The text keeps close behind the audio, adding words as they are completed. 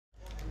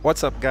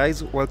What's up,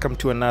 guys? Welcome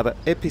to another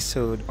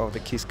episode of the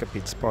Kesha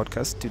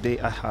podcast. Today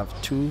I have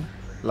two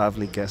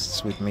lovely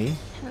guests with me.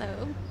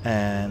 Hello.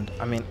 And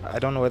I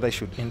don't know whether I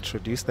should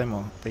introduce them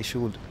or they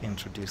should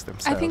introduce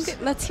themselves. I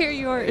think let's hear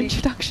your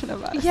introduction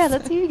of us. Yeah,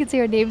 let's see if we can say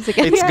our names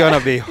again. It's gonna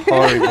be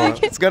horrible.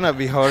 It's gonna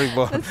be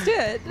horrible. Let's do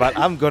it. But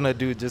I'm gonna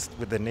do just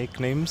with the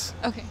nicknames.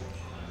 Okay.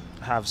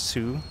 I have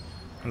Sue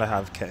and I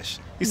have Kesha.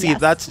 You see,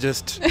 Yes. that's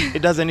just,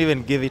 it doesn't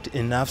even give it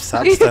enough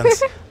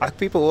substance.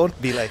 People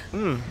won't be like,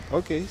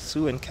 okay,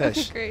 Sue and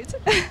Kesha. Okay, great.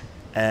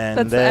 And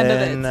That's the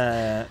then end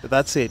of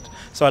that's it.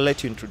 So I'll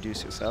let you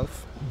introduce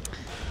yourself.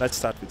 Let's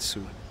start with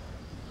Sue.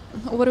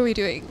 What are we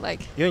doing?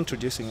 Like, You're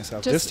introducing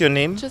yourself. Just your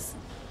name just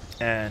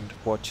and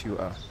what you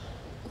are.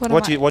 what am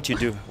I? What you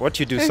do. What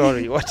you do.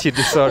 Sorry. What you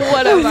do. Sorry.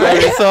 What am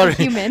I? Sorry.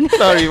 Human.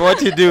 Sorry.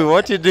 What you do.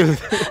 What you do.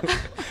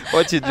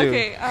 What you do.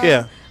 Okay.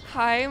 Yeah.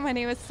 Hi, my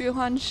name is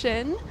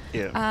Suhuns.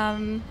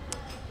 Yeah.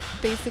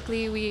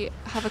 Basically, we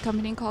have a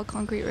company called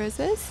Conkrete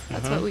Roses.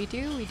 That's what we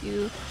do. We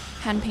do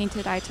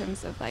hand-painted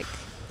items of like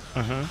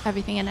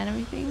everything and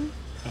anything.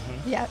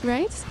 Yeah.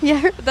 Right?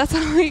 Yeah. That's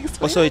how we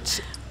explain. Also, it's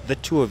the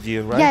two of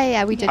you, right?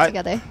 Yeah, we did I-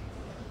 together.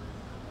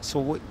 So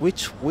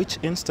which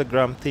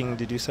Instagram thing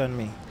did you send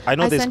me? I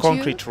know I there's sent you-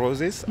 Conkrete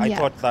Roses. I Yeah.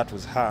 thought that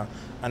was her.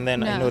 And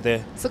then I No. know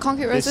the So Conkrete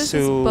There's Roses is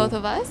Sue- both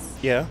of us,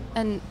 yeah.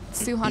 and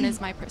Suhan is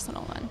my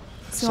personal one.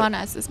 So-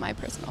 Suhanas is my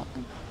personal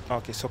one.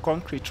 Okay, so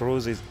Conkrete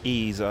Roses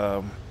is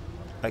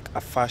like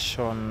a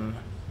fashion.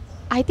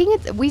 I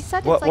think we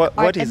said What- it's like what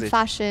art is and it?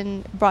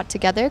 fashion brought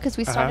together because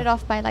we started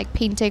off by like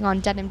painting on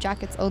denim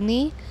jackets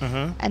only,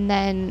 and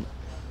then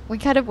we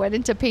kind of went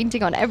into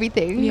painting on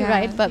everything, Yeah,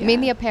 right? But yeah.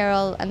 mainly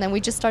apparel, and then we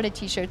just started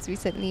t-shirts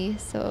recently.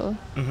 So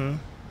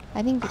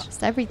I think it's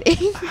just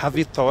everything. Have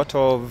you thought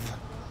of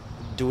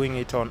doing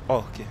it on? Oh,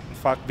 okay. In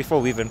fact, before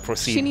we even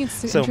proceed, She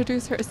needs to so-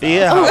 introduce herself.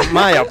 Yeah,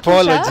 my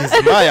apologies.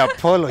 My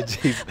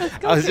apologies.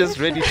 I was just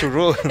ready to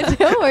roll.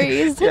 No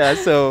worries. Yeah.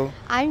 So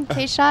I'm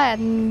Kesha,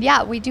 and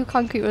yeah, we do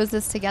Conkrete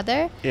Roses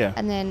together. yeah.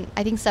 And then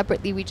I think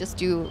separately we just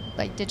do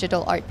like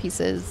digital art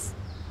pieces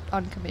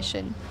on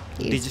commission.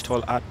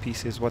 Digital art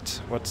pieces. What's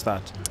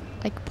that?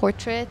 Like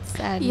portraits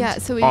and Yeah,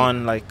 so we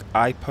On like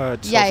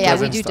iPads. Yeah, softwares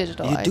we and do stuff.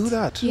 digital You art. do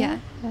that? yeah.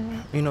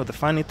 You know, the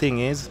funny thing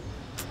is,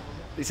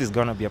 this is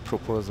gonna be a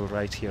proposal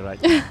right here,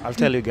 right now. I'll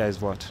tell you guys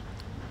what.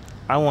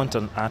 I want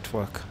an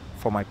artwork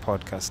for my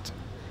podcast.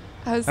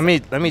 I was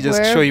Let me just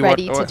We're show you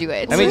ready what. to do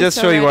it. Let me We're just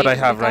so show you what I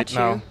ready. have We right got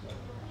now. you.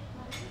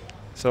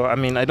 So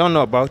I don't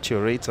know about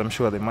your rates. I'm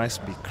sure they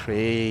must be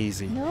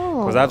crazy. No.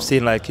 Because I've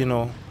seen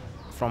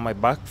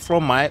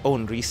from my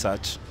own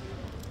research,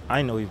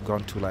 I know you've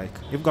gone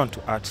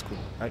to art school,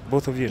 right?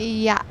 Both of you.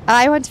 Yeah,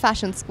 I went to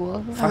fashion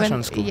school.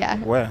 Fashion school. Yeah,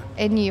 Where?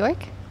 in New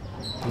York.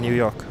 New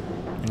York.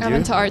 And I you?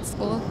 went to art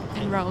school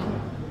in Rome.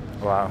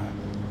 Wow.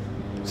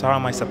 So how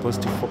am I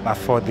supposed to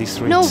afford these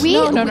rates?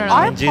 No, No.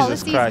 our Jesus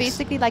policy is Christ.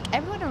 basically like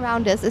everyone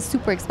around us is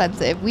super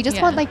expensive. We just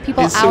Yeah. want like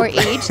people It's our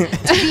super- age to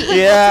be able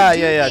Yeah, to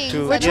do yeah, things,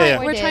 to- like, yeah, yeah.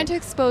 afford We're it. trying to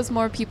expose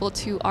more people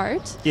to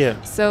art.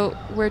 Yeah. So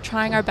we're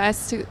trying our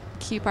best to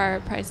keep our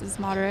prices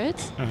moderate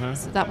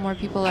so that more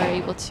people are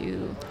able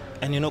to.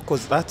 And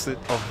because that's it.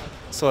 Oh,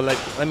 so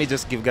let me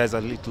just give guys a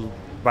little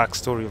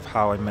backstory of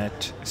how I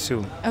met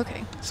Sue.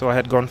 Okay. So I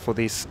had gone for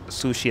this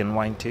sushi and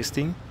wine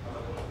tasting,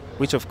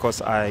 which of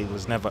course I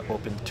was never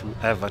open to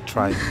ever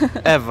try,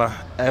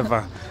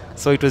 ever.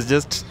 So it was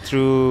just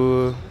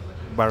through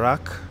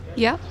Barak,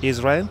 Yeah.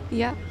 Israel,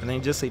 Yeah. and then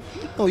he just said,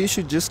 "Oh, you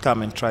should just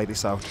come and try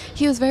this out."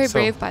 He was very So-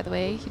 brave, by the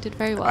way. He did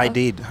very well. I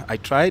did. I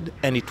tried,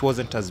 and it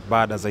wasn't as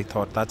bad as I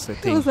thought. That's the It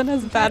thing. wasn't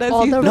as bad as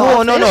All you the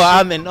thought. No. fish.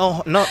 I mean,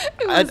 no.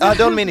 I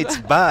don't mean it's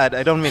bad.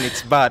 I don't mean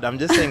it's bad. I'm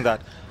just saying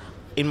that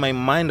in my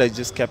mind, I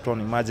just kept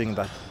on imagining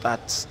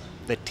that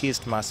the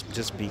taste must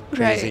just be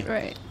crazy.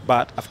 Right.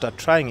 But after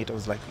trying it, I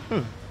was like,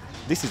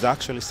 this is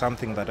actually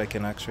something that I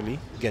can actually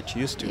get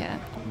used to. Yeah.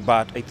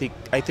 But I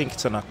think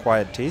it's an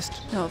acquired taste.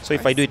 No, of So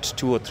if I course. do it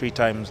 2 or 3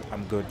 times,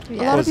 I'm good. A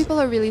lot of Because- people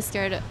are really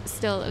scared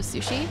still of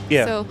sushi.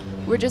 Yeah. So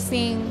we're just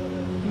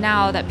seeing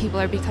now that people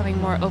are becoming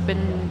more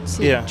open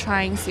to Yeah.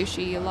 trying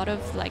sushi. A lot of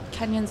like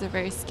Kenyans are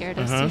very scared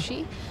of Mhm.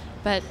 sushi,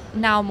 but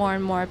now more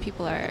and more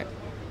people are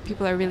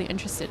really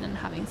interested in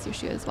having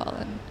sushi as well.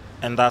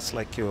 And that's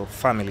like your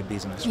family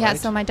business, Yeah. right?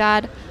 So my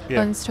dad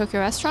Yeah. owns Tokyo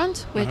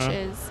Restaurant, which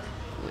Mhm.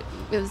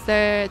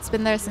 it's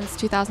been there since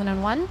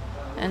 2001,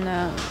 and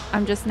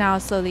I'm just now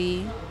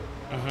slowly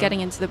Mhm.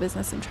 getting into the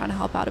business and trying to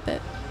help out a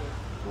bit.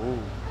 Ooh,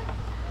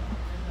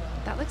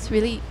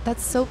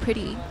 That's so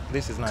pretty.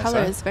 this is nice.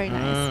 Color huh? is very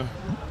nice.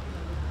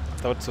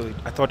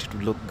 I thought it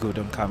would look good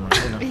on camera.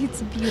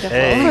 It's beautiful.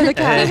 For the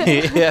cat.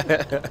 yeah.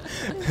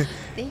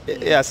 Thank you.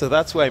 Yeah, so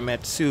that's where I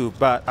met Sue.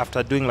 But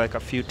after doing like a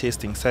few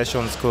tasting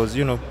sessions, because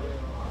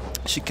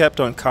she kept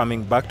on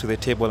coming back to the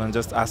table and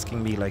just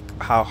asking me like,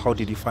 how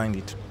did you find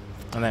it?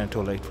 And then I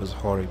told her it was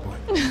horrible.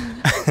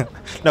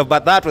 No,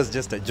 but that was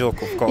just a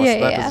joke, of course. Yeah,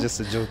 That yeah. was just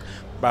a joke.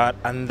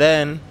 And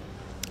then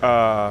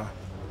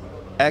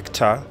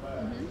Hector,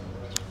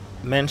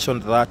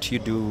 mentioned that you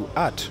do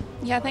art.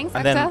 Yeah, thanks,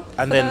 And then, Akta,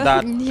 and for then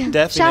the-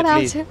 that Shout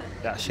definitely, out.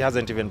 yeah, she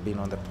hasn't even been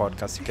on the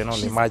podcast. You can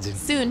only She's imagine.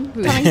 Soon.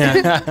 Coming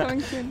soon.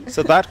 Coming soon.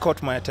 So that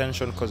caught my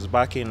attention because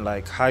back in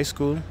like high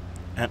school,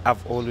 and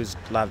I've always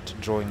loved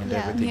drawing and Yeah.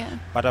 everything, Yeah.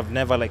 but I've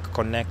never like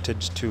connected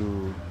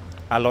to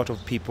a lot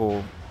of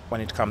people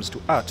when it comes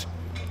to art.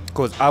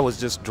 Because I was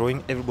just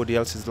drawing, everybody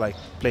else is like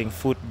playing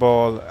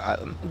football,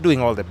 doing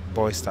all the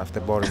boy stuff,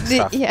 the boring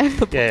stuff. Yeah,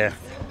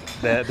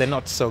 the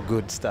not so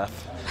good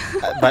stuff.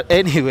 But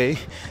anyway,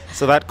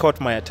 so that caught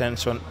my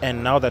attention.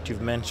 And now that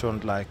you've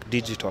mentioned like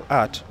digital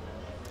art,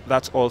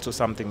 that's also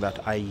something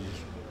that I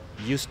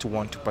used to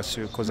want to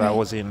pursue because I Right.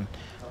 was in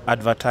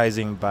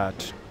advertising,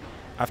 but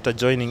after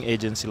joining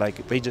agency,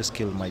 like they just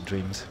killed my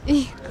dreams.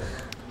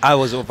 I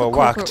was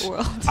overworked. Corporate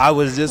world. I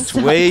was just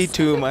way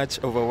too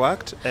much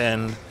overworked,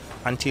 and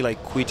until I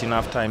quit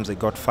enough times, I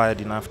got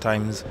fired enough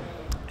times,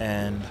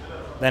 and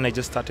then I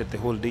just started the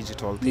whole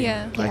digital thing,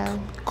 Yeah. like Yeah.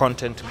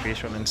 content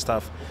creation and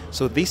stuff.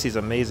 So this is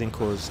amazing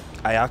because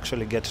I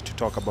actually get to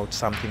talk about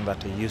something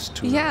that I used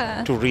to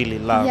Yeah. to really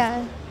love.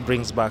 Yeah.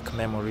 Brings back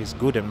memories,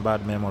 good and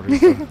bad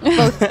memories.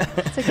 Both.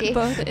 It's okay.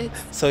 Both. It's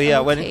So yeah,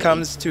 when it okay.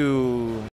 comes to